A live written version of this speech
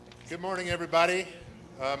Good morning, everybody.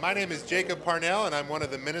 My name is Jacob Parnell, and I'm one of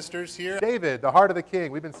the ministers here. David, the heart of the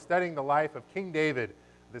king. We've been studying the life of King David,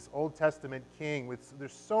 this Old Testament king.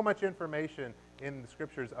 There's so much information in the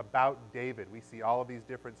scriptures about David. We see all of these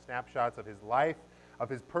different snapshots of his life, of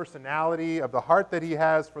his personality, of the heart that he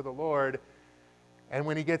has for the Lord. And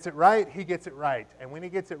when he gets it right, he gets it right. And when he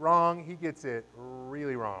gets it wrong, he gets it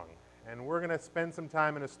really wrong. And we're going to spend some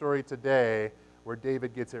time in a story today where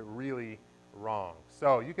David gets it really wrong.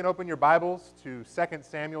 So you can open your Bibles to 2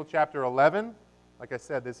 Samuel chapter 11. Like I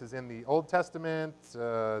said, this is in the Old Testament.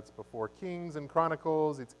 It's before Kings and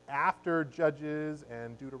Chronicles. It's after Judges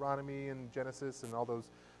and Deuteronomy and Genesis and all those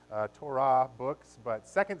Torah books. But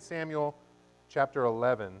 2 Samuel chapter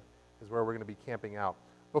 11 is where we're going to be camping out.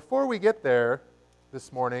 Before we get there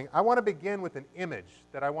this morning, I want to begin with an image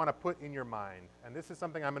that I want to put in your mind. And this is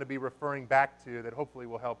something I'm going to be referring back to that hopefully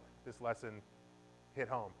will help this lesson hit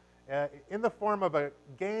home. In the form of a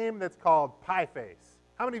game that's called Pie Face.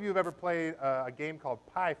 How many of you have ever played a game called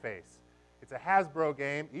Pie Face? It's a Hasbro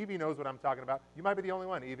game. Evie knows what I'm talking about. You might be the only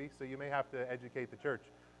one, Evie, so you may have to educate the church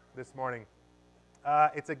this morning.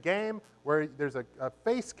 It's a game where there's a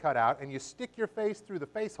face cut out, and you stick your face through the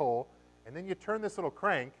face hole, and then you turn this little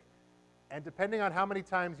crank, and depending on how many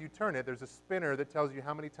times you turn it, there's a spinner that tells you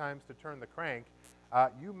how many times to turn the crank.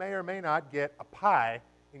 You may or may not get a pie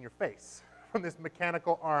in your face from this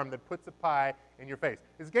mechanical arm that puts a pie in your face.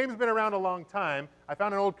 This game's been around a long time. I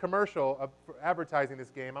found an old commercial for advertising this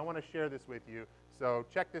game. I want to share this with you. So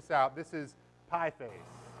check this out. This is Pie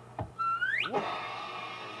Face. Whoa.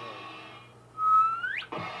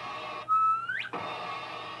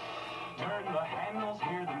 Turn the handles,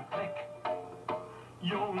 hear them click.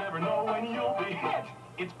 You'll never know when you'll be hit.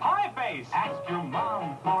 It's Pie Face. Ask your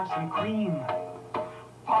mom for some cream.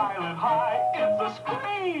 Pile it high, it's a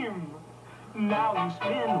scream. Now you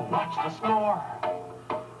spin, watch the score.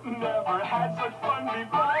 Never had such fun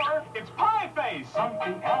before. It's Pie Face.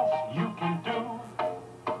 Something else you can do.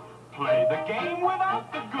 Play the game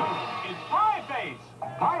without the goo. It's Pie Face.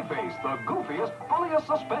 Pie Face, the goofiest, funniest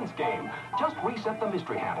suspense game. Just reset the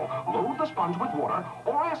mystery handle, load the sponge with water,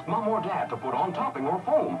 or ask Mom or Dad to put on topping or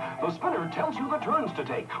foam. The spinner tells you the turns to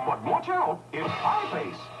take. But watch out, it's Pie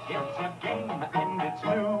Face. It's a game and it's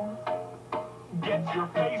new. Gets your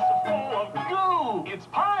face full of goo. It's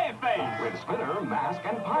Pie Face. With spinner, mask,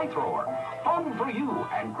 and pie thrower. Fun for you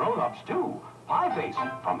and grown-ups too. Pie Face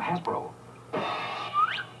from Hasbro.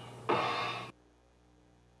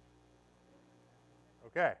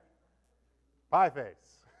 Okay. Pie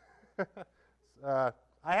Face. I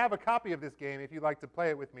have a copy of this game if you'd like to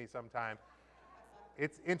play it with me sometime.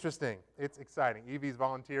 It's interesting. It's exciting. Evie's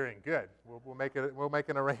volunteering. Good. We'll make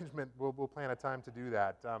an arrangement. We'll plan a time to do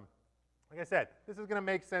that. Like I said, this is going to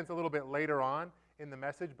make sense a little bit later on in the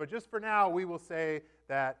message, but just for now, we will say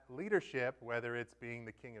that leadership, whether it's being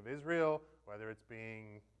the king of Israel, whether it's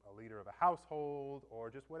being a leader of a household, or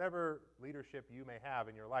just whatever leadership you may have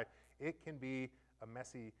in your life, it can be a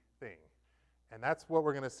messy thing. And that's what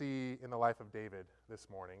we're going to see in the life of David this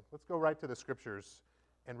morning. Let's go right to the scriptures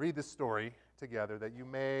and read this story together that you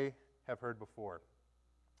may have heard before.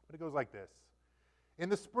 But it goes like this. In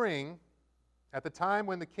the spring, at the time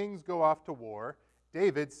when the kings go off to war,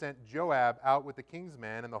 David sent Joab out with the king's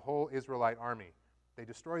men and the whole Israelite army. They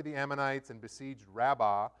destroyed the Ammonites and besieged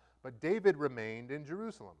Rabbah, but David remained in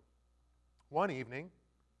Jerusalem. One evening,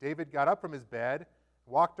 David got up from his bed,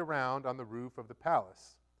 walked around on the roof of the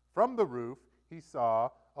palace. From the roof, he saw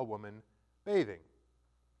a woman bathing.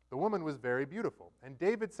 The woman was very beautiful, and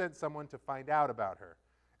David sent someone to find out about her.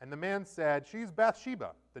 And the man said, "She's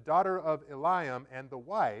Bathsheba, the daughter of Eliam and the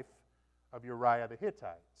wife of Uriah the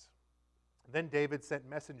Hittite." Then David sent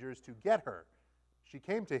messengers to get her. She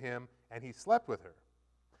came to him, and he slept with her.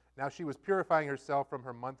 Now she was purifying herself from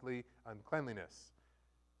her monthly uncleanliness.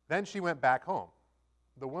 Then she went back home.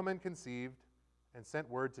 The woman conceived and sent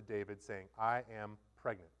word to David, saying, "I am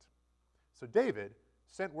pregnant." So David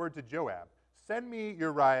sent word to Joab, "Send me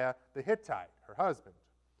Uriah the Hittite, her husband."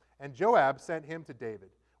 And Joab sent him to David.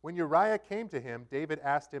 When Uriah came to him, David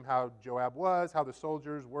asked him how Joab was, how the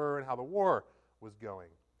soldiers were, and how the war was going.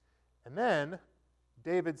 And then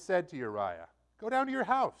David said to Uriah, "Go down to your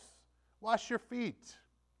house, wash your feet."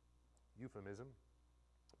 Euphemism,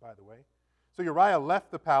 by the way. So Uriah left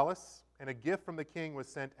the palace, and a gift from the king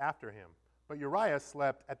was sent after him. But Uriah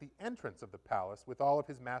slept at the entrance of the palace with all of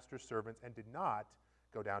his master's servants and did not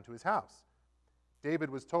go down to his house. David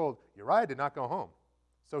was told, "Uriah did not go home."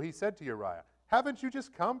 So he said to Uriah, "Haven't you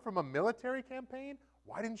just come from a military campaign?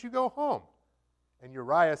 Why didn't you go home?" And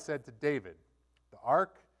Uriah said to David, "The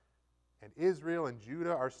ark and Israel and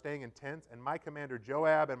Judah are staying in tents, and my commander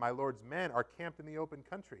Joab and my Lord's men are camped in the open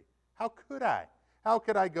country. How could I? How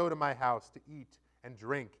could I go to my house to eat and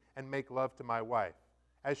drink and make love to my wife?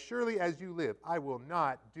 As surely as you live, I will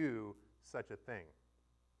not do such a thing."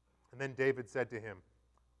 And then David said to him,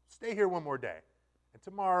 "Stay here one more day, and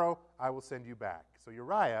tomorrow I will send you back." So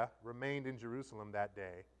Uriah remained in Jerusalem that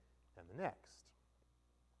day and the next.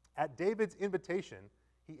 At David's invitation,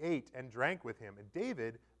 he ate and drank with him, and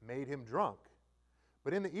David made him drunk.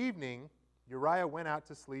 But in the evening, Uriah went out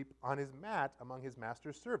to sleep on his mat among his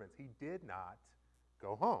master's servants. He did not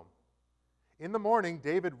go home. In the morning,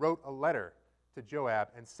 David wrote a letter to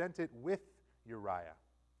Joab and sent it with Uriah.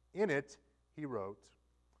 In it, he wrote,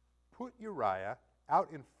 "Put Uriah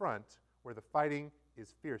out in front where the fighting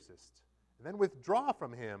is fiercest, and then withdraw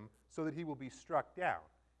from him so that he will be struck down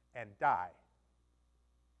and die."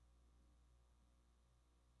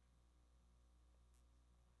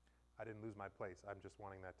 I didn't lose my place. I'm just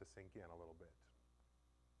wanting that to sink in a little bit.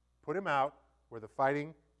 Put him out where the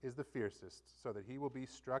fighting is the fiercest, so that he will be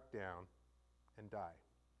struck down and die.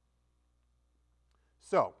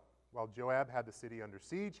 So, while Joab had the city under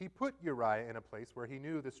siege, he put Uriah in a place where he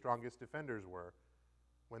knew the strongest defenders were.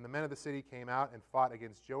 When the men of the city came out and fought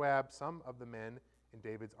against Joab, some of the men in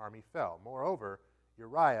David's army fell. Moreover,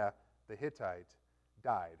 Uriah the Hittite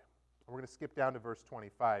died. And we're going to skip down to verse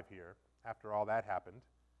 25 here. After all that happened,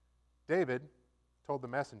 David told the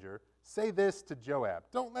messenger, "Say this to Joab,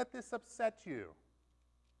 don't let this upset you.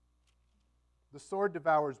 The sword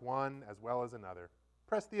devours one as well as another.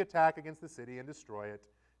 Press the attack against the city and destroy it.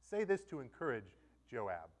 Say this to encourage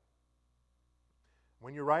Joab."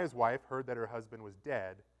 When Uriah's wife heard that her husband was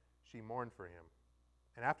dead, she mourned for him.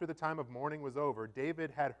 And after the time of mourning was over,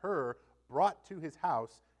 David had her brought to his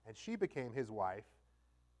house, and she became his wife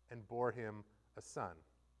and bore him a son.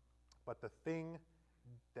 But the thing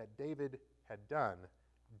that David had done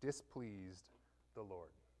displeased the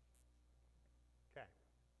Lord. Okay,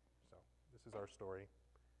 so this is our story.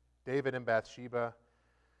 David and Bathsheba.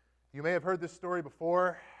 You may have heard this story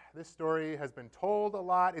before. This story has been told a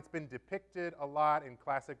lot. It's been depicted a lot in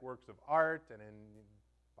classic works of art and in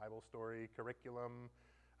Bible story curriculum.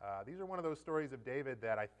 These are one of those stories of David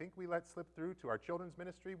that I think we let slip through to our children's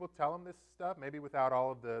ministry. We'll tell them this stuff, maybe without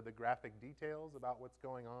all of the graphic details about what's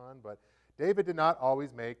going on. But David did not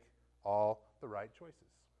always make all the right choices.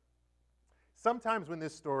 Sometimes when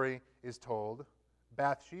this story is told,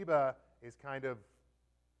 Bathsheba is kind of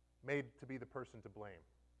made to be the person to blame.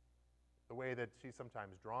 The way that she's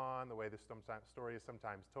sometimes drawn, the way this story is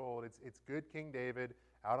sometimes told. It's good King David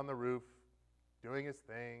out on the roof doing his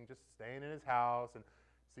thing, just staying in his house, and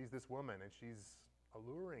sees this woman, and she's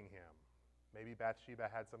alluring him. Maybe Bathsheba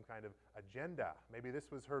had some kind of agenda. Maybe this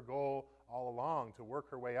was her goal all along, to work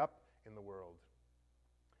her way up in the world.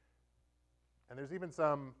 And there's even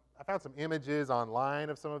I found some images online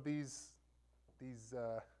of some of these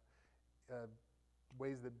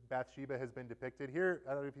ways that Bathsheba has been depicted. Here,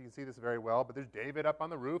 I don't know if you can see this very well, but there's David up on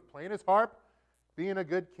the roof playing his harp, being a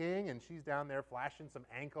good king, and she's down there flashing some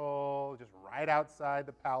ankle just right outside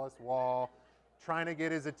the palace wall, trying to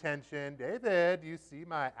get his attention. "David, do you see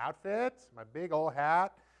my outfit, my big old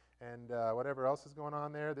hat, and whatever else is going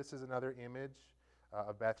on there?" This is another image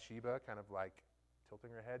of Bathsheba, kind of like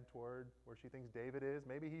tilting her head toward where she thinks David is.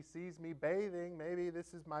 Maybe he sees me bathing. Maybe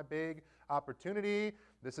this is my big opportunity.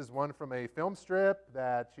 This is one from a film strip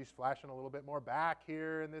that she's flashing a little bit more back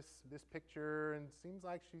here in this picture, and seems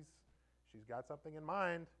like she's got something in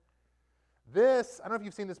mind. This, I don't know if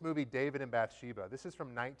you've seen this movie, David and Bathsheba. This is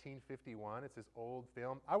from 1951. It's this old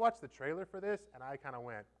film. I watched the trailer for this, and I kind of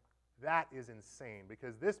went, that is insane,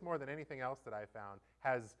 because this, more than anything else that I found,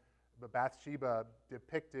 has Bathsheba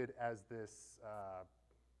depicted as this,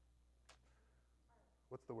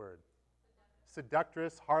 what's the word?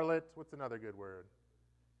 Seductress, harlot, what's another good word?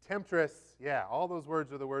 Temptress, yeah, all those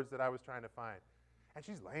words are the words that I was trying to find. And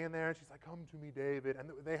she's laying there, and she's like, "Come to me, David." And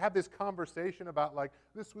they have this conversation about, like,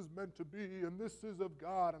 this was meant to be, and this is of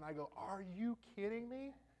God. And I go, are you kidding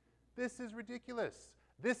me? This is ridiculous.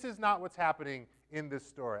 This is not what's happening in this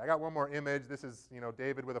story. I got one more image. This is,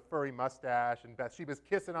 David with a furry mustache, and Bathsheba's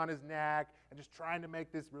kissing on his neck and just trying to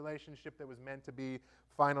make this relationship that was meant to be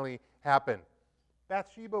finally happen.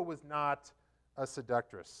 Bathsheba was not a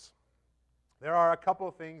seductress. There are a couple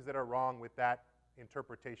of things that are wrong with that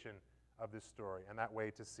interpretation of this story and that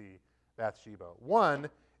way to see Bathsheba. One,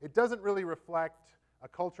 it doesn't really reflect a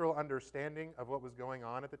cultural understanding of what was going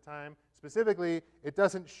on at the time. Specifically, it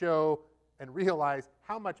doesn't show and realize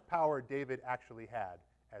how much power David actually had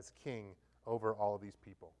as king over all of these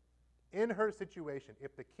people. In her situation,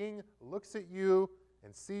 if the king looks at you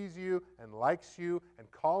and sees you and likes you and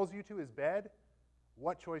calls you to his bed,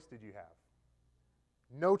 what choice did you have?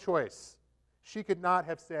 No choice. She could not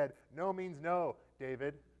have said, no means no,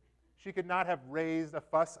 David. She could not have raised a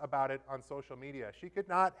fuss about it on social media. She could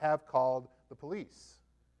not have called the police.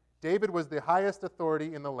 David was the highest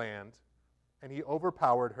authority in the land, and he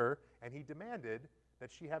overpowered her, and he demanded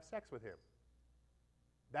that she have sex with him.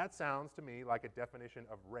 That sounds to me like a definition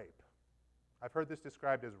of rape. I've heard this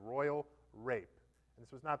described as royal rape. And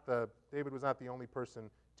David was not the only person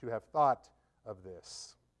to have thought of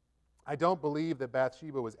this. I don't believe that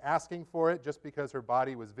Bathsheba was asking for it just because her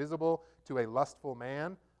body was visible to a lustful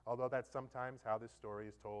man, although that's sometimes how this story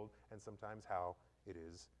is told and sometimes how it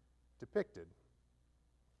is depicted.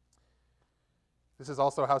 This is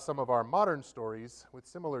also how some of our modern stories with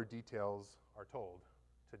similar details are told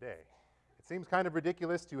today. It seems kind of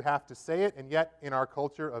ridiculous to have to say it, and yet in our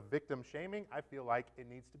culture of victim shaming, I feel like it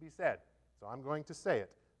needs to be said. So I'm going to say it.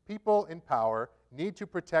 People in power need to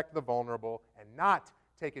protect the vulnerable and not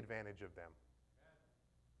take advantage of them.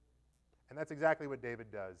 And that's exactly what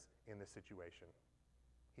David does in this situation.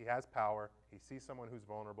 He has power, he sees someone who's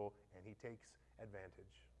vulnerable, and he takes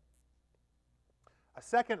advantage. A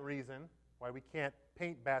second reason why we can't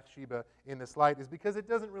paint Bathsheba in this light is because it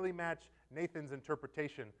doesn't really match Nathan's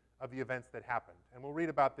interpretation of the events that happened. And we'll read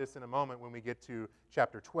about this in a moment when we get to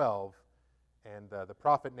chapter 12 and the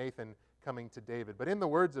prophet Nathan coming to David. But in the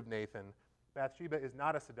words of Nathan, Bathsheba is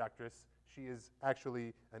not a seductress. She is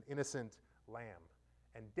actually an innocent lamb.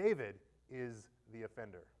 And David is the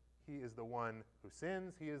offender. He is the one who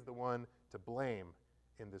sins. He is the one to blame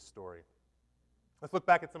in this story. Let's look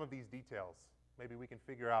back at some of these details. Maybe we can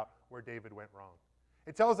figure out where David went wrong.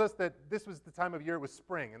 It tells us that this was the time of year, it was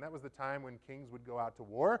spring, and that was the time when kings would go out to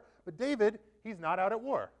war. But David, he's not out at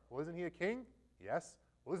war. Well, isn't he a king? Yes.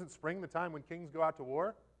 Well, isn't spring the time when kings go out to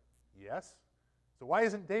war? Yes. So why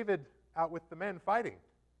isn't David out with the men fighting?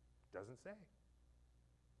 Doesn't say.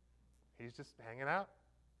 He's just hanging out.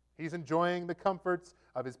 He's enjoying the comforts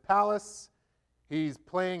of his palace. He's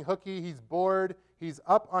playing hooky. He's bored. He's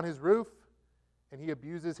up on his roof, and he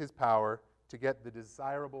abuses his power to get the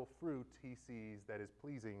desirable fruit he sees that is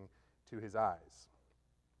pleasing to his eyes.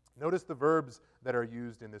 Notice the verbs that are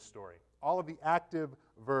used in this story. All of the active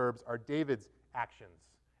verbs are David's actions,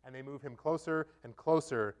 and they move him closer and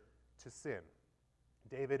closer to sin.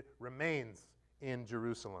 David remains in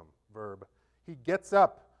Jerusalem, verb. He gets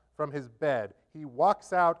up from his bed. He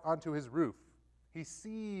walks out onto his roof. He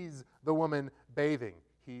sees the woman bathing.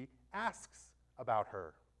 He asks about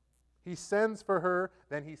her. He sends for her,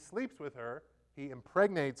 then he sleeps with her, he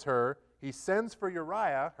impregnates her, he sends for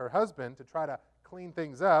Uriah, her husband, to try to clean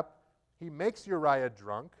things up. He makes Uriah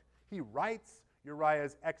drunk. He writes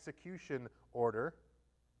Uriah's execution order.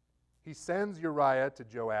 He sends Uriah to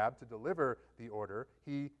Joab to deliver the order.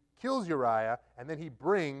 He kills Uriah, and then he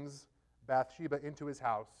brings Bathsheba into his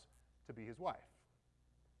house to be his wife.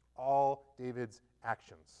 All David's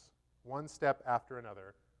actions, one step after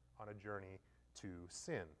another on a journey to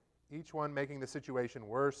sin. Each one making the situation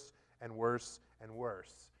worse and worse and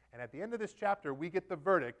worse. And at the end of this chapter, we get the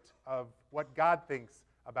verdict of what God thinks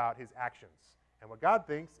about his actions. And what God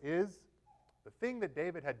thinks is the thing that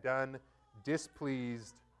David had done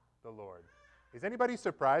displeased the Lord. Is anybody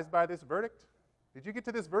surprised by this verdict? Did you get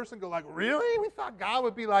to this verse and go like, really? We thought God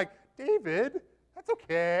would be like, David, that's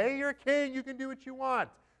okay. You're a king. You can do what you want.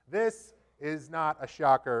 This is not a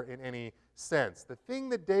shocker in any sense. The thing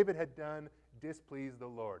that David had done displeased the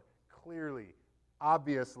Lord. Clearly,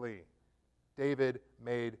 obviously, David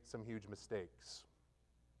made some huge mistakes.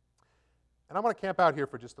 And I want to camp out here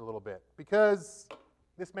for just a little bit because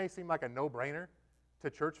this may seem like a no-brainer to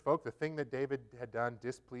church folk. The thing that David had done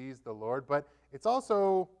displeased the Lord, but it's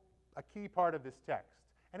also a key part of this text.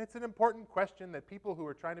 And it's an important question that people who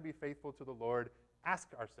are trying to be faithful to the Lord ask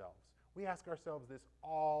ourselves. We ask ourselves this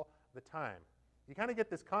all the time. You kind of get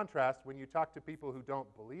this contrast when you talk to people who don't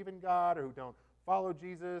believe in God or who don't follow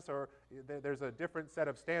Jesus, or there's a different set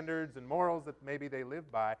of standards and morals that maybe they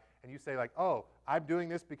live by, and you say like, oh, I'm doing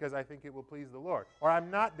this because I think it will please the Lord, or I'm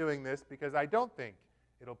not doing this because I don't think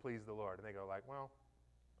it'll please the Lord. And they go like, well,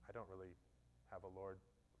 I don't really have a Lord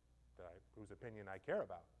whose opinion I care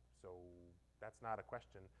about, so that's not a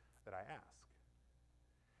question that I ask.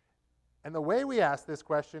 And the way we ask this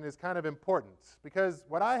question is kind of important, because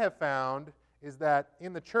what I have found is that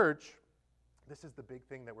in the church, this is the big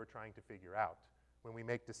thing that we're trying to figure out when we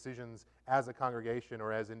make decisions as a congregation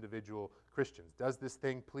or as individual Christians. Does this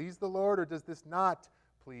thing please the Lord or does this not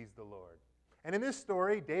please the Lord? And in this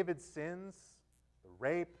story, David's sins, the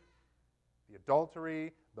rape, the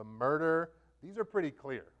adultery, the murder, these are pretty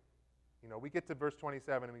clear. You know, we get to verse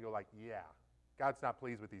 27 and we go like, yeah, God's not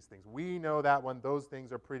pleased with these things. We know that one. Those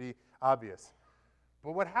things are pretty obvious.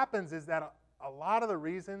 But what happens is that a lot of the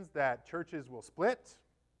reasons that churches will split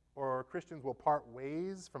or Christians will part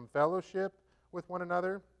ways from fellowship with one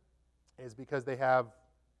another is because they have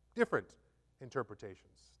different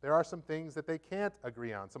interpretations. There are some things that they can't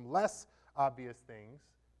agree on, some less obvious things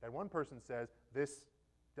that one person says, this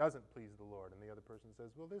doesn't please the Lord, and the other person says,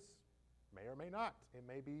 well, this may or may not. It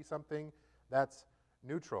may be something that's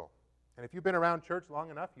neutral. And if you've been around church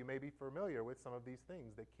long enough, you may be familiar with some of these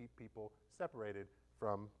things that keep people separated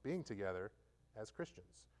from being together as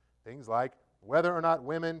Christians. Things like whether or not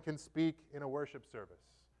women can speak in a worship service.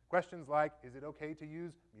 Questions like, is it okay to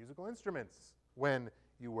use musical instruments when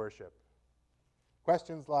you worship?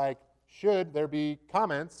 Questions like, should there be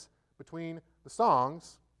comments between the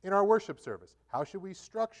songs in our worship service? How should we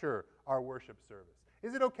structure our worship service?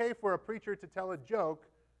 Is it okay for a preacher to tell a joke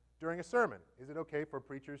during a sermon? Is it okay for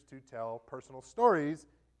preachers to tell personal stories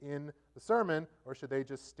in the sermon, or should they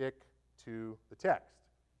just stick to the text?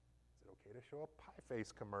 Is it okay to show a pie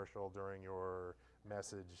face commercial during your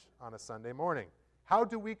message on a Sunday morning? How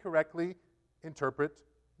do we correctly interpret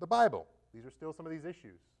the Bible? These are still some of these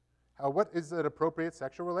issues. What is an appropriate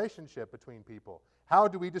sexual relationship between people? How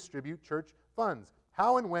do we distribute church funds?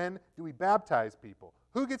 How and when do we baptize people?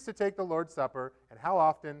 Who gets to take the Lord's Supper, and how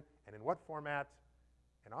often, and in what format,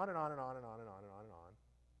 and on and on and on and on and on and on and on.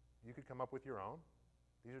 You could come up with your own.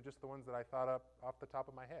 These are just the ones that I thought up off the top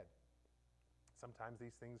of my head. Sometimes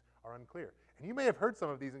these things are unclear. And you may have heard some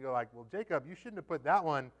of these and go like, well, Jacob, you shouldn't have put that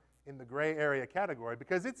one in the gray area category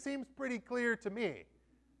because it seems pretty clear to me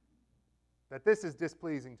that this is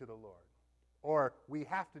displeasing to the Lord. Or we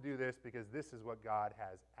have to do this because this is what God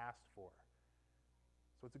has asked for.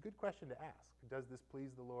 So it's a good question to ask. Does this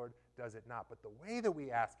please the Lord? Does it not? But the way that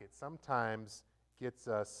we ask it sometimes gets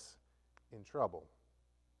us in trouble.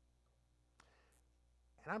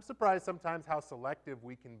 And I'm surprised sometimes how selective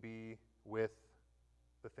we can be with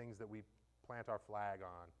the things that we plant our flag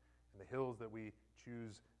on and the hills that we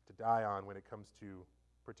choose to die on when it comes to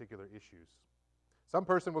particular issues. Some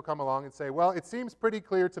person will come along and say, well, it seems pretty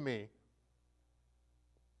clear to me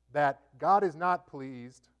that God is not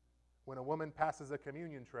pleased when a woman passes a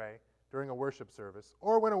communion tray during a worship service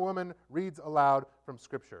or when a woman reads aloud from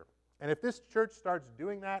Scripture. And if this church starts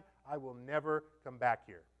doing that, I will never come back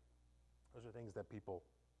here. Those are things that people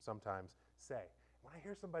sometimes say. When I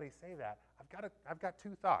hear somebody say that, I've got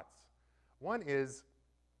two thoughts. One is,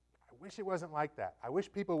 I wish it wasn't like that. I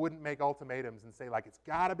wish people wouldn't make ultimatums and say, like, it's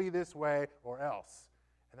got to be this way or else.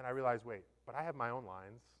 And then I realize, wait, but I have my own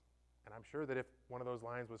lines, and I'm sure that if one of those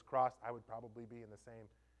lines was crossed, I would probably be in the same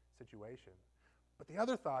situation. But the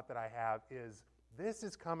other thought that I have is, this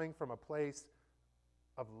is coming from a place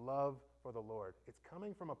of love for the Lord. It's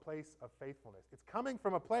coming from a place of faithfulness. It's coming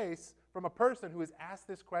from a place, from a person who has asked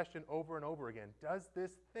this question over and over again. Does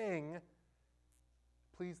this thing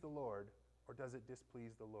please the Lord, or does it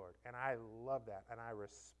displease the Lord? And I love that, and I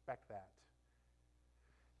respect that.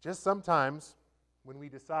 Just sometimes, when we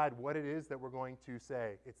decide what it is that we're going to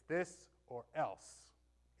say, it's this or else,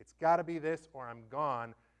 it's got to be this or I'm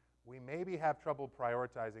gone, we maybe have trouble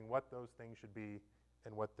prioritizing what those things should be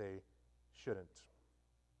and what they shouldn't.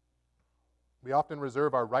 We often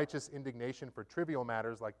reserve our righteous indignation for trivial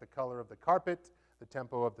matters like the color of the carpet, the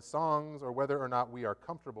tempo of the songs, or whether or not we are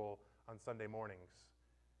comfortable on Sunday mornings.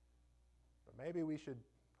 But maybe we should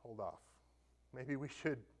hold off. Maybe we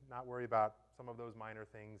should not worry about some of those minor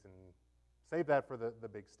things and save that for the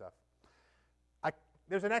big stuff.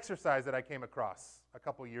 There's an exercise that I came across a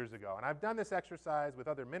couple years ago, and I've done this exercise with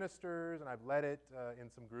other ministers, and I've led it in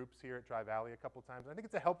some groups here at Tri-Valley a couple times. I think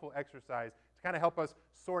it's a helpful exercise to kind of help us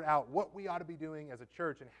sort out what we ought to be doing as a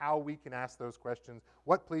church and how we can ask those questions.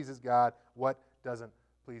 What pleases God? What doesn't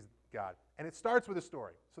please God? And it starts with a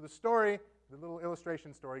story. So the story, the little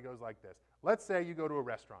illustration story goes like this. Let's say you go to a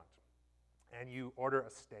restaurant, and you order a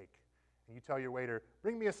steak, and you tell your waiter,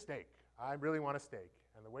 bring me a steak. I really want a steak.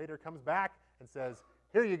 And the waiter comes back and says,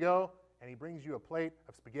 here you go, and he brings you a plate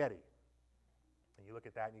of spaghetti. And you look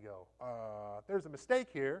at that and you go, there's a mistake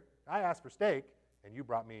here. I asked for steak, and you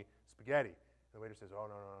brought me spaghetti. And the waiter says, oh,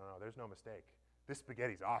 no, there's no mistake. This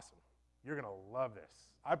spaghetti's awesome. You're going to love this.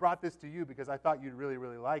 I brought this to you because I thought you'd really,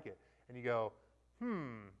 really like it. And you go,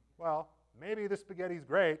 well, maybe the spaghetti's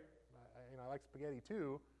great. I like spaghetti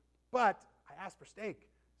too, but I asked for steak,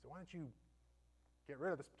 so why don't you get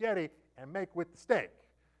rid of the spaghetti and make with the steak?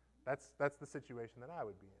 That's the situation that I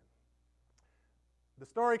would be in. The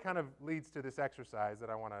story kind of leads to this exercise that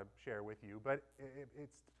I want to share with you, but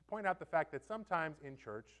it's to point out the fact that sometimes in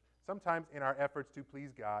church, sometimes in our efforts to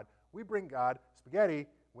please God, we bring God spaghetti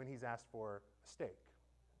when he's asked for a steak.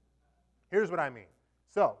 Here's what I mean.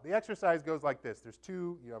 So the exercise goes like this.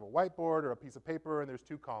 You have a whiteboard or a piece of paper, and there's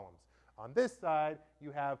two columns. On this side,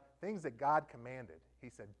 you have things that God commanded. He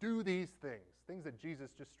said, do these things that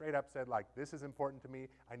Jesus just straight up said, like, this is important to me.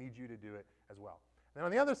 I need you to do it as well. And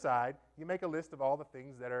on the other side, you make a list of all the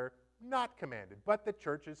things that are not commanded, but that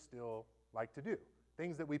churches still like to do.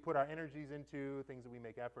 Things that we put our energies into, things that we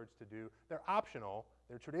make efforts to do. They're optional.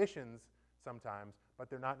 They're traditions sometimes, but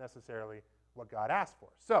they're not necessarily what God asked for.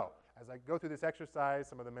 So as I go through this exercise,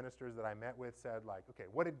 some of the ministers that I met with said, like, okay,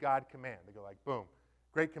 what did God command? They go like, boom,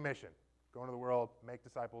 Great Commission. Go into the world, make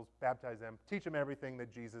disciples, baptize them, teach them everything that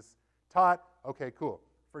Jesus taught. Okay, cool.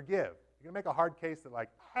 Forgive. You're going to make a hard case that, like,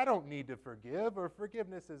 I don't need to forgive, or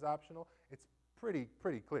forgiveness is optional. It's pretty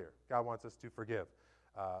clear. God wants us to forgive.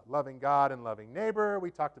 Loving God and loving neighbor.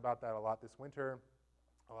 We talked about that a lot this winter.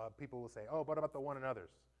 People will say, oh, what about the one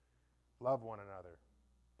another's? Love one another.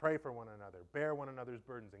 Pray for one another. Bear one another's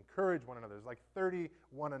burdens. Encourage one another. There's like 30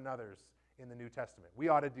 one another's in the New Testament. We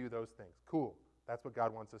ought to do those things. Cool. That's what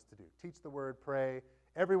God wants us to do. Teach the word, pray.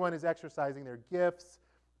 Everyone is exercising their gifts,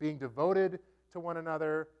 being devoted to one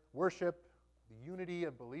another, worship, the unity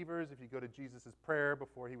of believers. If you go to Jesus' prayer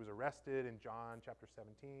before he was arrested in John chapter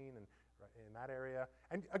 17 and in that area.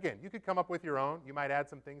 And again, you could come up with your own. You might add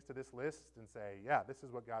some things to this list and say, yeah, this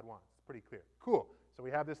is what God wants. It's pretty clear. Cool. So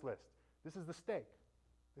we have this list. This is the stake.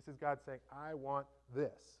 This is God saying, I want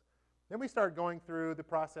this. Then we start going through the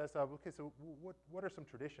process of, okay, so what are some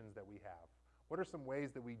traditions that we have? What are some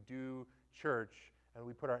ways that we do church and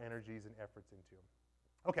we put our energies and efforts into?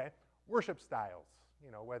 Okay, worship styles.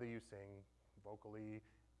 Whether you sing vocally,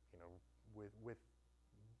 with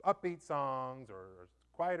upbeat songs or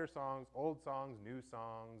quieter songs, old songs, new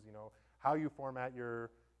songs, how you format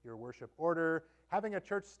your worship order. Having a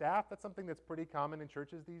church staff, that's something that's pretty common in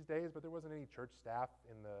churches these days, but there wasn't any church staff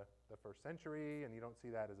in the first century, and you don't see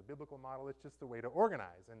that as a biblical model. It's just a way to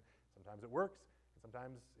organize, and sometimes it works, and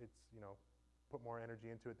sometimes it's, put more energy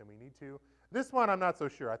into it than we need to. This one, I'm not so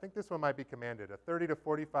sure. I think this one might be commanded, a 30 to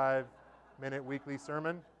 45-minute weekly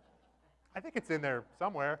sermon. I think it's in there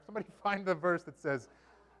somewhere. Somebody find the verse that says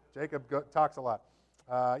Jacob talks a lot.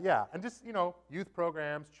 And just, youth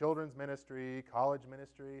programs, children's ministry, college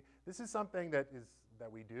ministry. This is something that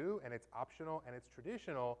we do, and it's optional, and it's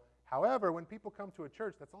traditional. However, when people come to a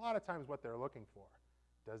church, that's a lot of times what they're looking for.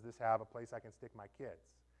 Does this have a place I can stick my kids?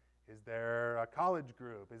 Is there a college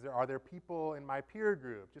group? Are there people in my peer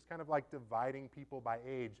group? Just kind of like dividing people by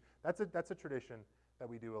age. That's a tradition that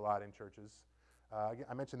we do a lot in churches.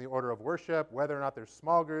 I mentioned the order of worship, whether or not there's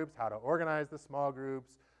small groups, how to organize the small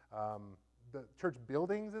groups. The church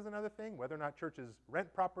buildings is another thing, whether or not churches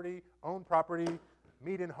rent property, own property,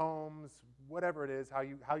 meet in homes, whatever it is, how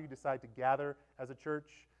you decide to gather as a church,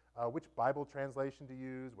 which Bible translation to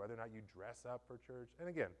use, whether or not you dress up for church. And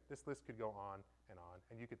again, this list could go on,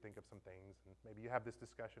 and you could think of some things, and maybe you have this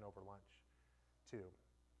discussion over lunch too.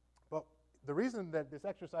 But the reason that this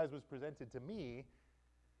exercise was presented to me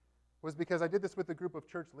was because I did this with a group of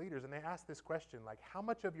church leaders, and they asked this question, like, how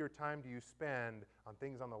much of your time do you spend on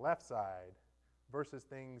things on the left side versus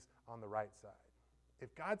things on the right side?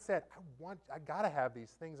 If God said, I got to have these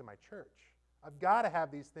things in my church. I've got to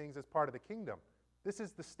have these things as part of the kingdom. This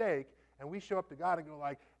is the stake, and we show up to God and go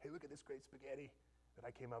like, hey, look at this great spaghetti that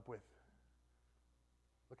I came up with.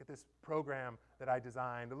 Look at this program that I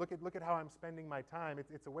designed. Look at how I'm spending my time.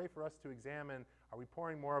 It's a way for us to examine, are we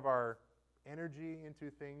pouring more of our energy into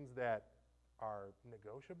things that are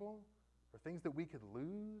negotiable or things that we could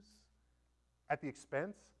lose at the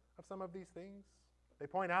expense of some of these things? They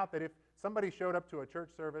point out that if somebody showed up to a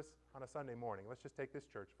church service on a Sunday morning, let's just take this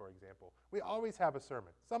church, for example. We always have a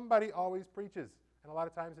sermon. Somebody always preaches, and a lot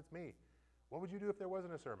of times it's me. What would you do if there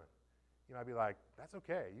wasn't a sermon? I'd be like, that's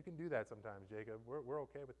okay. You can do that sometimes, Jacob. We're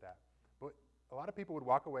okay with that. But a lot of people would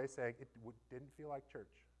walk away saying it didn't feel like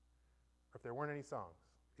church. Or if there weren't any songs,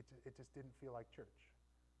 it just didn't feel like church.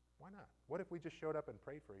 Why not? What if we just showed up and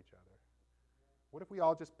prayed for each other? What if we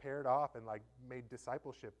all just paired off and like made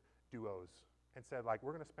discipleship duos and said, like,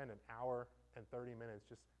 we're going to spend an hour and 30 minutes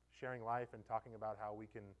just sharing life and talking about how we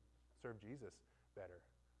can serve Jesus better?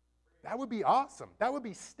 That would be awesome. That would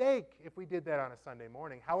be steak if we did that on a Sunday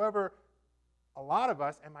morning. However, a lot of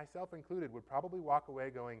us, and myself included, would probably walk away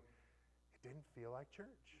going, it didn't feel like church.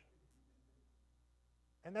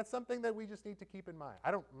 And that's something that we just need to keep in mind.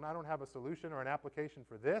 I don't have a solution or an application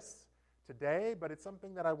for this today, but it's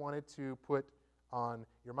something that I wanted to put on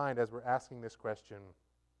your mind as we're asking this question,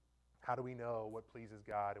 how do we know what pleases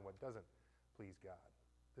God and what doesn't please God?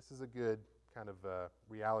 This is a good kind of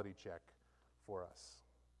reality check for us.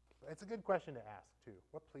 It's a good question to ask, too.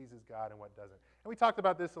 What pleases God and what doesn't? And we talked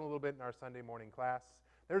about this a little bit in our Sunday morning class.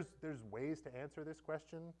 There's ways to answer this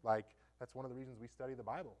question. Like, that's one of the reasons we study the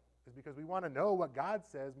Bible, is because we want to know what God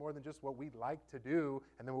says more than just what we'd like to do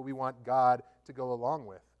and then what we want God to go along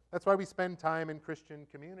with. That's why we spend time in Christian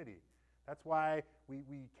community. That's why we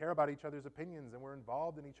care about each other's opinions and we're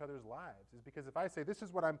involved in each other's lives. Is because if I say, this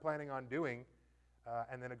is what I'm planning on doing,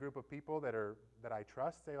 and then a group of people that I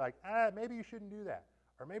trust say like, maybe you shouldn't do that.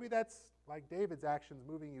 Or maybe that's like David's actions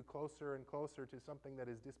moving you closer and closer to something that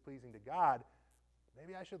is displeasing to God.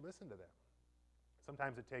 Maybe I should listen to them.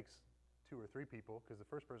 Sometimes it takes 2 or 3 people, because the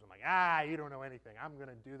first person like, you don't know anything. I'm going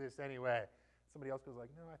to do this anyway. Somebody else goes like,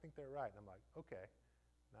 no, I think they're right. And I'm like, okay,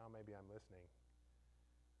 now maybe I'm listening.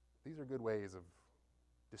 These are good ways of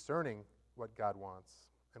discerning what God wants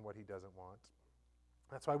and what he doesn't want.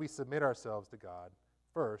 That's why we submit ourselves to God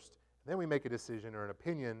first, and then we make a decision or an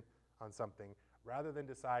opinion on something, rather than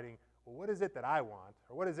deciding, well, what is it that I want,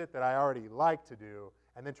 or what is it that I already like to do,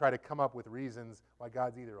 and then try to come up with reasons why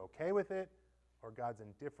God's either okay with it or God's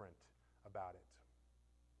indifferent about it.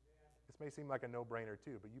 This may seem like a no-brainer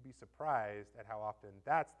too, but you'd be surprised at how often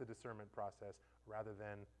that's the discernment process rather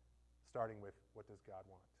than starting with, what does God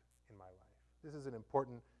want in my life? This is an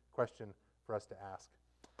important question for us to ask.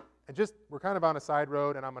 And we're kind of on a side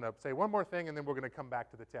road, and I'm going to say one more thing, and then we're going to come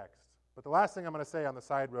back to the text. But the last thing I'm going to say on the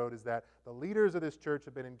side road is that the leaders of this church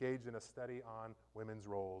have been engaged in a study on women's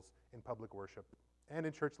roles in public worship and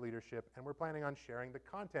in church leadership, and we're planning on sharing the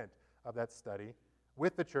content of that study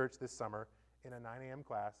with the church this summer in a 9 a.m.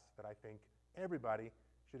 class that I think everybody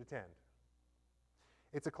should attend.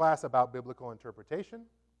 It's a class about biblical interpretation.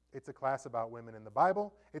 It's a class about women in the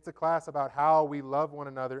Bible. It's a class about how we love one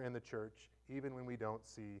another in the church, even when we don't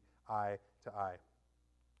see eye to eye.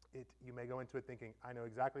 You may go into it thinking, I know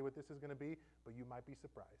exactly what this is going to be, but you might be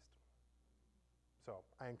surprised. So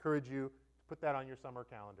I encourage you to put that on your summer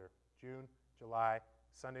calendar. June, July,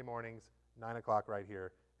 Sunday mornings, 9 o'clock right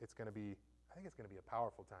here. I think it's going to be a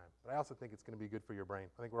powerful time, but I also think it's going to be good for your brain.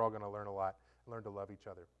 I think we're all going to learn a lot and learn to love each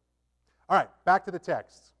other. All right, back to the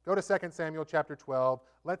text. Go to 2 Samuel chapter 12.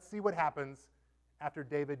 Let's see what happens after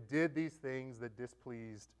David did these things that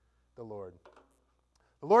displeased the Lord.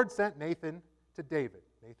 The Lord sent Nathan to David.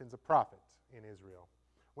 Nathan's a prophet in Israel.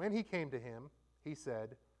 When he came to him, he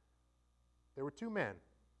said, there were 2 men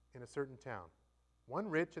in a certain town, one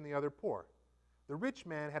rich and the other poor. The rich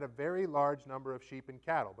man had a very large number of sheep and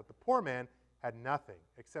cattle, but the poor man had nothing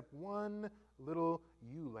except one little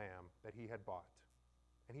ewe lamb that he had bought.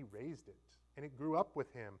 And he raised it, and it grew up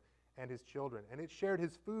with him and his children, and it shared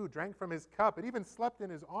his food, drank from his cup. It even slept in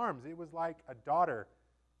his arms. It was like a daughter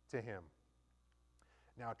to him.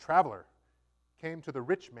 Now a traveler came to the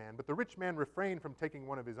rich man, but the rich man refrained from taking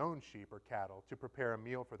one of his own sheep or cattle to prepare a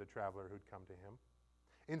meal for the traveler who'd come to him.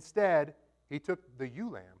 Instead, he took the ewe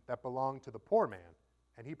lamb that belonged to the poor man,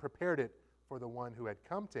 and he prepared it for the one who had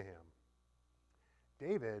come to him.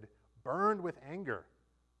 David burned with anger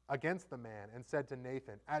against the man and said to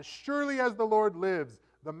Nathan, as surely as the Lord lives,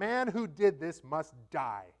 the man who did this must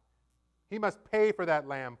die. He must pay for that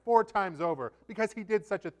lamb 4 times over because he did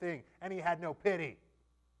such a thing and he had no pity.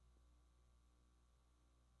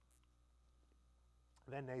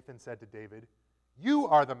 Then Nathan said to David, you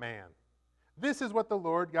are the man. This is what the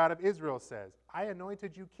Lord God of Israel says. I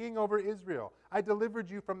anointed you king over Israel. I delivered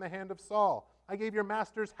you from the hand of Saul. I gave your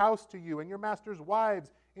master's house to you and your master's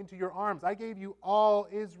wives into your arms. I gave you all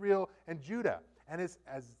Israel and Judah. And as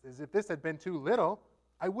if this had been too little,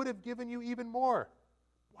 I would have given you even more.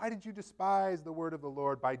 Why did you despise the word of the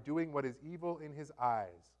Lord by doing what is evil in his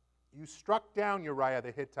eyes? You struck down Uriah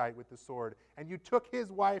the Hittite with the sword, and you took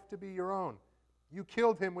his wife to be your own. You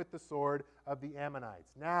killed him with the sword of the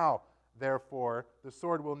Ammonites. Now, therefore, the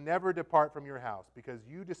sword will never depart from your house, because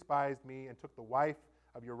you despised me and took the wife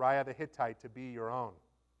of Uriah the Hittite to be your own.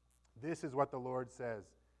 This is what the Lord says.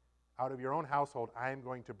 Out of your own household I am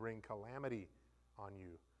going to bring calamity on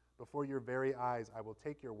you. Before your very eyes I will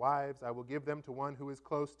take your wives, I will give them to one who is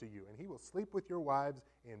close to you, and he will sleep with your wives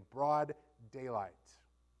in broad daylight.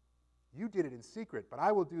 You did it in secret, but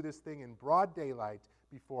I will do this thing in broad daylight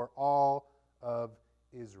before all of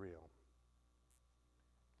Israel.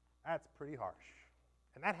 That's pretty harsh.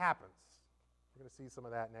 And that happens. We're going to see some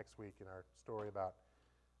of that next week in our story about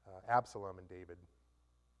Absalom and David.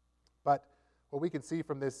 But what we can see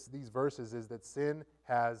from these verses is that sin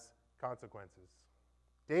has consequences.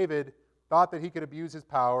 David thought that he could abuse his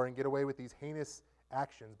power and get away with these heinous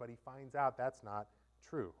actions, but he finds out that's not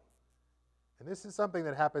true. And this is something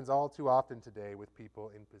that happens all too often today with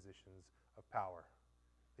people in positions of power.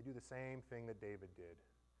 They do the same thing that David did.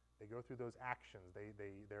 They go through those actions.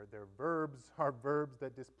 Their verbs are verbs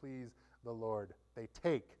that displease the Lord. They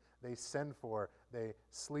take, they send for, they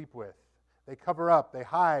sleep with. They cover up, they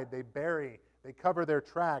hide, they bury, they cover their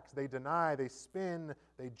tracks, they deny, they spin,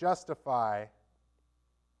 they justify.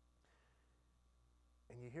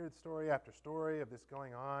 And you hear story after story of this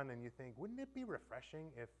going on, and you think, wouldn't it be refreshing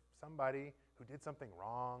if somebody who did something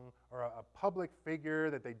wrong, or a public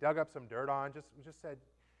figure that they dug up some dirt on, just said,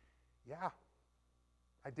 yeah,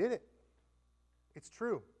 I did it. It's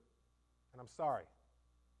true, and I'm sorry,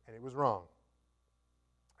 and it was wrong.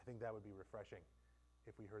 I think that would be refreshing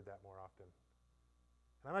if we heard that more often.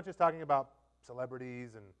 And I'm not just talking about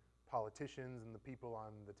celebrities and politicians and the people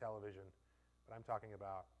on the television, but I'm talking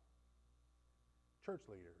about church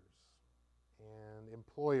leaders and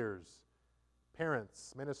employers,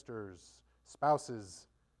 parents, ministers, spouses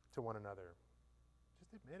to one another.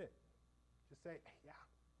 Just admit it. Just say, yeah,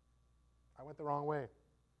 I went the wrong way.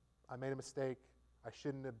 I made a mistake. I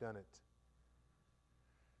shouldn't have done it.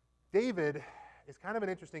 David is kind of an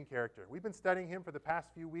interesting character. We've been studying him for the past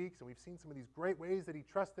few weeks, and we've seen some of these great ways that he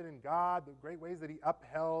trusted in God, the great ways that he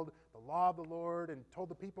upheld the law of the Lord and told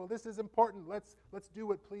the people, this is important. Let's do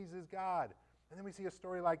what pleases God. And then we see a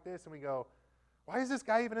story like this, and we go, why is this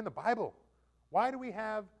guy even in the Bible? Why do we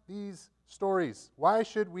have these stories? Why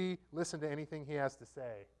should we listen to anything he has to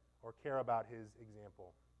say or care about his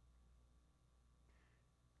example?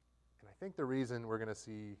 And I think the reason we're going to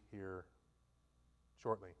see here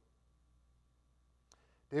shortly.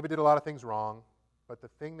 David did a lot of things wrong, but the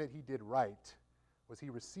thing that he did right was he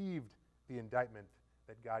received the indictment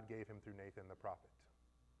that God gave him through Nathan the prophet.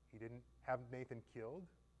 He didn't have Nathan killed.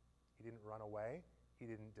 He didn't run away. He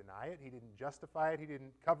didn't deny it. He didn't justify it. He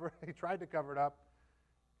didn't cover it. He tried to cover it up.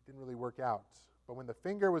 It didn't really work out. But when the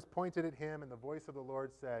finger was pointed at him and the voice of the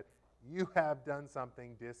Lord said, you have done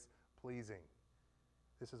something displeasing,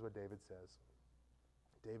 this is what David says.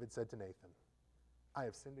 David said to Nathan, I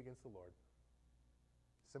have sinned against the Lord.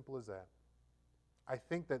 Simple as that. I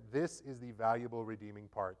think that this is the valuable redeeming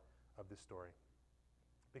part of this story.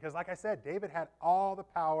 Because like I said, David had all the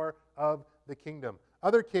power of the kingdom.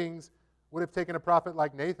 Other kings would have taken a prophet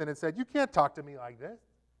like Nathan and said, you can't talk to me like this.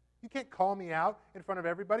 You can't call me out in front of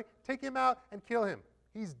everybody. Take him out and kill him.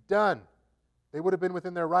 He's done. They would have been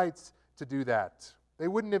within their rights to do that. They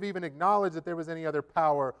wouldn't have even acknowledged that there was any other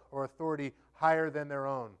power or authority higher than their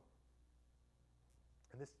own.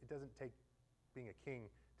 And it doesn't take being a king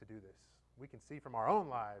to do this. We can see from our own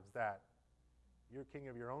lives that you're king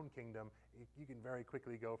of your own kingdom. You can very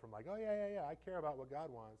quickly go from like, oh, yeah, I care about what God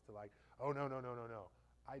wants, to like, oh, no.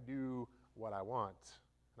 I do what I want,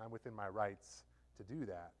 and I'm within my rights to do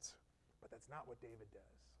that. But that's not what David does.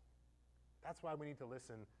 That's why we need to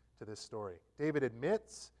listen to this story. David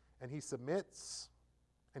admits, and he submits,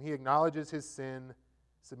 and he acknowledges his sin,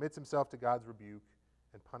 submits himself to God's rebuke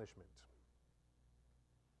and punishment.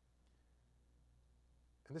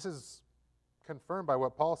 And this is confirmed by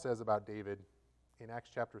what Paul says about David in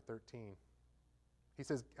Acts chapter 13. He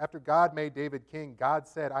says, after God made David king, God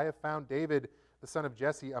said, I have found David, the son of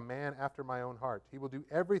Jesse, a man after my own heart. He will do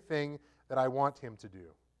everything that I want him to do.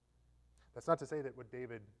 That's not to say that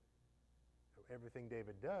everything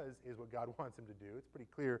David does is what God wants him to do. It's pretty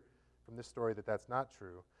clear from this story that that's not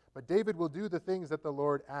true. But David will do the things that the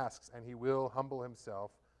Lord asks, and he will humble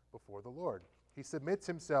himself before the Lord. He submits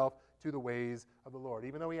himself to the ways of the Lord.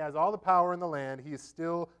 Even though he has all the power in the land, he is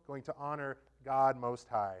still going to honor God Most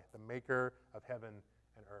High, the maker of heaven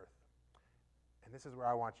and earth. And this is where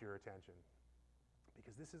I want your attention,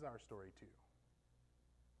 because this is our story too.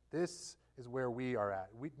 This is where we are at.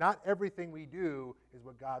 Not everything we do is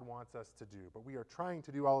what God wants us to do, but we are trying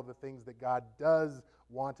to do all of the things that God does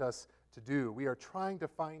want us to do. We are trying to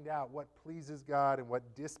find out what pleases God and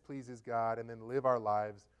what displeases God, and then live our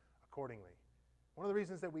lives accordingly. One of the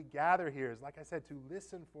reasons that we gather here is, like I said, to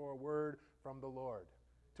listen for a word from the Lord,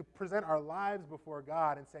 to present our lives before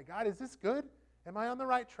God and say, God, is this good? Am I on the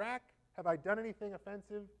right track? Have I done anything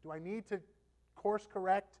offensive? Do I need to course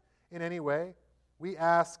correct in any way? We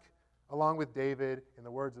ask, along with David, in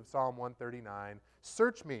the words of Psalm 139,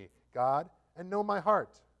 search me, God, and know my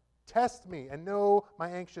heart. Test me and know my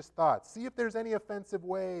anxious thoughts. See if there's any offensive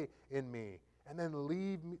way in me, and then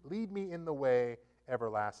lead me in the way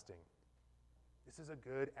everlasting. This is a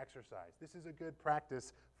good exercise. This is a good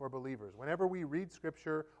practice for believers. Whenever we read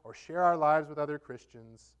Scripture or share our lives with other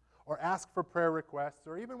Christians or ask for prayer requests,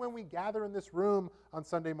 or even when we gather in this room on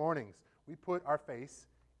Sunday mornings, we put our face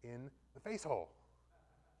in the face hole.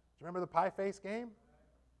 Do you remember the pie face game?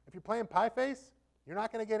 If you're playing pie face, you're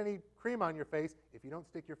not going to get any cream on your face if you don't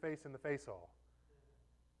stick your face in the face hole.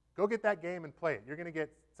 Go get that game and play it. You're going to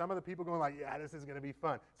get some of the people going like, yeah, this is going to be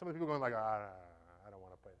fun. Some of the people going like, I don't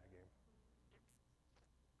want to play that game.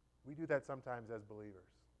 We do that sometimes as believers.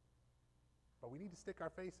 But we need to stick our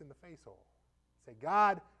face in the face hole. Say,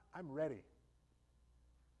 God, I'm ready.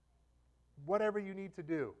 Whatever you need to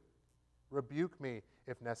do, rebuke me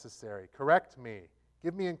if necessary. Correct me.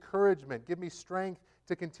 Give me encouragement. Give me strength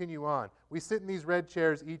to continue on. We sit in these red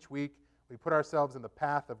chairs each week. We put ourselves in the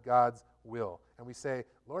path of God's will. And we say,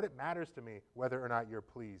 Lord, it matters to me whether or not you're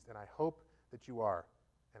pleased. And I hope that you are.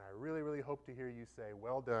 And I really, really hope to hear you say,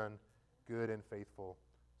 well done, good and faithful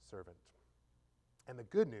servant. And the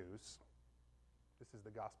good news, this is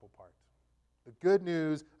the gospel part. The good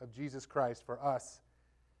news of Jesus Christ for us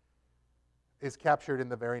is captured in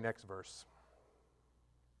the very next verse.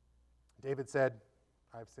 David said,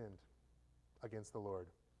 I've sinned against the Lord.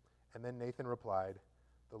 And then Nathan replied,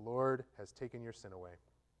 the Lord has taken your sin away.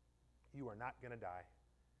 You are not going to die.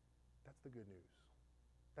 That's the good news.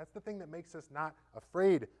 That's the thing that makes us not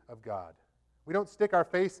afraid of God. We don't stick our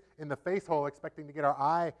face in the face hole expecting to get our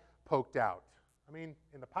eye poked out. I mean,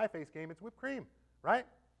 in the pie face game, it's whipped cream, right?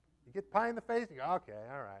 You get pie in the face, you go, okay,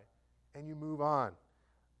 all right, and you move on.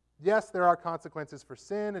 Yes, there are consequences for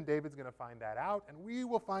sin, and David's going to find that out, and we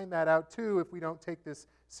will find that out too if we don't take this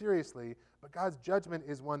seriously. But God's judgment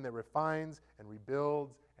is one that refines and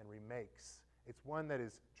rebuilds and remakes. It's one that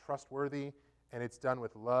is trustworthy, and it's done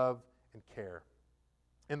with love and care.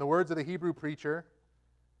 In the words of the Hebrew preacher,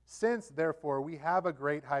 since, therefore, we have a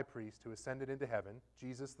great high priest who ascended into heaven,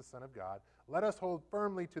 Jesus, the Son of God, let us hold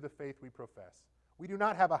firmly to the faith we profess. We do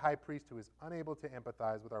not have a high priest who is unable to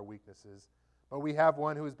empathize with our weaknesses, but we have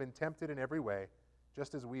one who has been tempted in every way,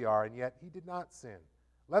 just as we are, and yet he did not sin.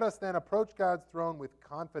 Let us then approach God's throne with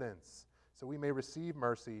confidence, so we may receive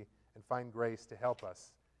mercy and find grace to help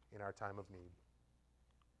us in our time of need.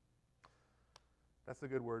 That's a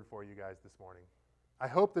good word for you guys this morning. I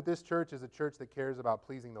hope that this church is a church that cares about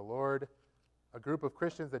pleasing the Lord, a group of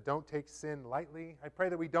Christians that don't take sin lightly. I pray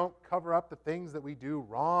that we don't cover up the things that we do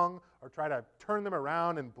wrong or try to turn them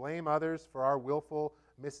around and blame others for our willful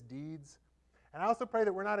misdeeds. And I also pray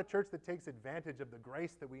that we're not a church that takes advantage of the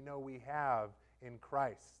grace that we know we have in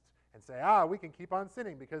Christ and say, we can keep on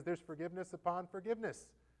sinning because there's forgiveness upon forgiveness.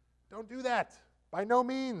 Don't do that. By no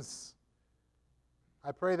means.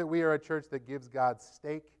 I pray that we are a church that gives God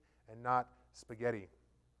steak and not spaghetti,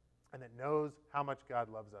 and that knows how much God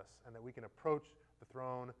loves us, and that we can approach the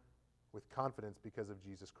throne with confidence because of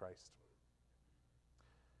Jesus Christ.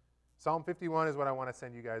 Psalm 51 is what I want to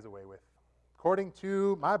send you guys away with. According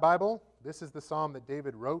to my Bible, this is the psalm that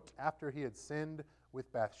David wrote after he had sinned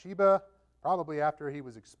with Bathsheba, probably after he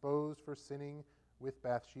was exposed for sinning with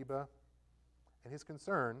Bathsheba. And his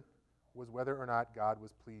concern was whether or not God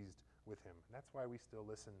was pleased with him. And that's why we still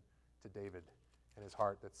listen to David and his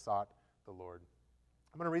heart that sought the Lord.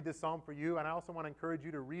 I'm going to read this psalm for you, and I also want to encourage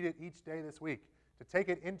you to read it each day this week. To take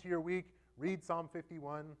it into your week, read Psalm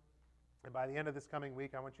 51, and by the end of this coming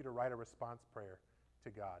week, I want you to write a response prayer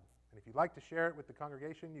to God. And if you'd like to share it with the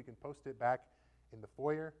congregation, you can post it back in the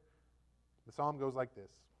foyer. The psalm goes like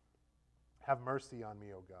this. Have mercy on me,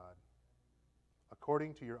 O God,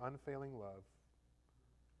 according to your unfailing love.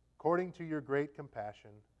 According to your great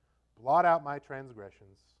compassion, blot out my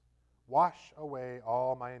transgressions. Wash away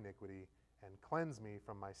all my iniquity and cleanse me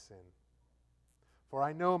from my sin. For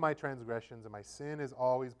I know my transgressions, and my sin is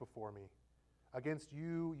always before me. Against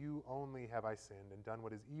you, you only have I sinned and done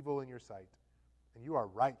what is evil in your sight. And you are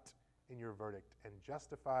right in your verdict and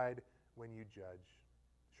justified when you judge.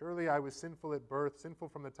 Surely I was sinful at birth, sinful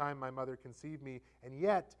from the time my mother conceived me, and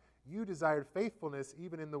yet you desired faithfulness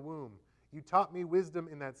even in the womb. You taught me wisdom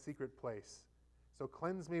in that secret place. So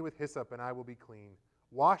cleanse me with hyssop, and I will be clean.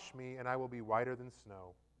 Wash me, and I will be whiter than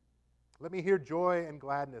snow. Let me hear joy and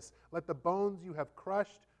gladness. Let the bones you have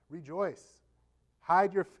crushed rejoice.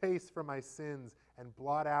 Hide your face from my sins and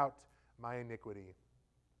blot out my iniquity.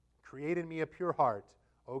 Create in me a pure heart,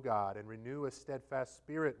 O God, and renew a steadfast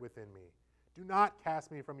spirit within me. Do not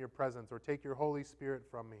cast me from your presence or take your Holy Spirit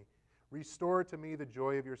from me. Restore to me the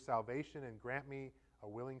joy of your salvation and grant me a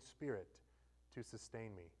willing spirit to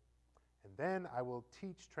sustain me. And then I will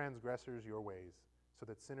teach transgressors your ways, so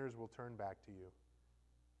that sinners will turn back to you.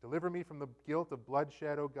 Deliver me from the guilt of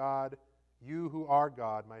bloodshed, O God, you who are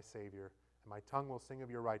God, my Savior, and my tongue will sing of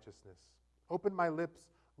your righteousness. Open my lips,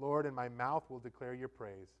 Lord, and my mouth will declare your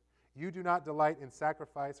praise. You do not delight in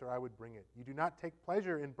sacrifice, or I would bring it. You do not take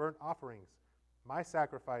pleasure in burnt offerings. My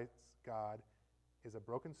sacrifice, God, is a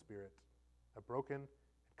broken spirit, a broken and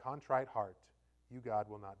contrite heart. You, God,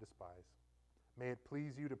 will not despise. May it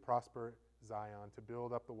please you to prosper Zion, to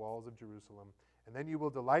build up the walls of Jerusalem. And then you will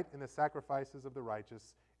delight in the sacrifices of the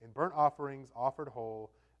righteous, in burnt offerings offered whole.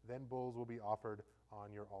 Then bulls will be offered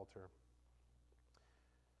on your altar.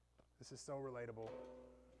 This is so relatable.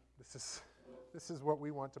 This is what we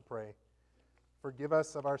want to pray. Forgive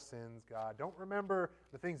us of our sins, God. Don't remember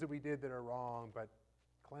the things that we did that are wrong, but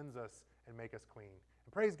cleanse us and make us clean.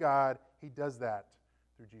 And praise God, he does that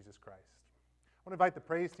through Jesus Christ. I want to invite the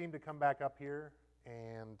praise team to come back up here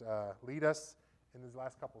and lead us in these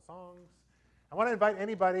last couple songs. I want to invite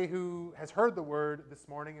anybody who has heard the word this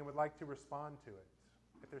morning and would like to respond to it.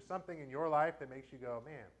 If there's something in your life that makes you go,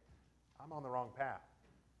 man, I'm on the wrong path.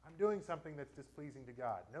 I'm doing something that's displeasing to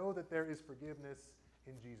God. Know that there is forgiveness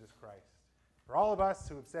in Jesus Christ. For all of us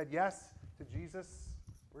who have said yes to Jesus,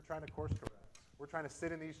 we're trying to course correct. We're trying to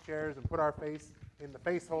sit in these chairs and put our face in the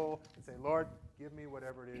face hole and say, Lord, give me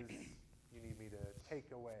whatever it is you need me to take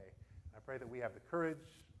away. And I pray that we have the courage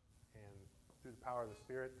and through the power of the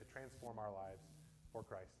Spirit to transform our lives for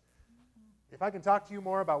Christ. If I can talk to you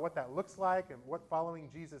more about what that looks like and what following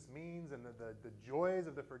Jesus means and the joys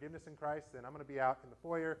of the forgiveness in Christ, then I'm going to be out in the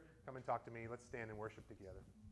foyer. Come and talk to me. Let's stand and worship together.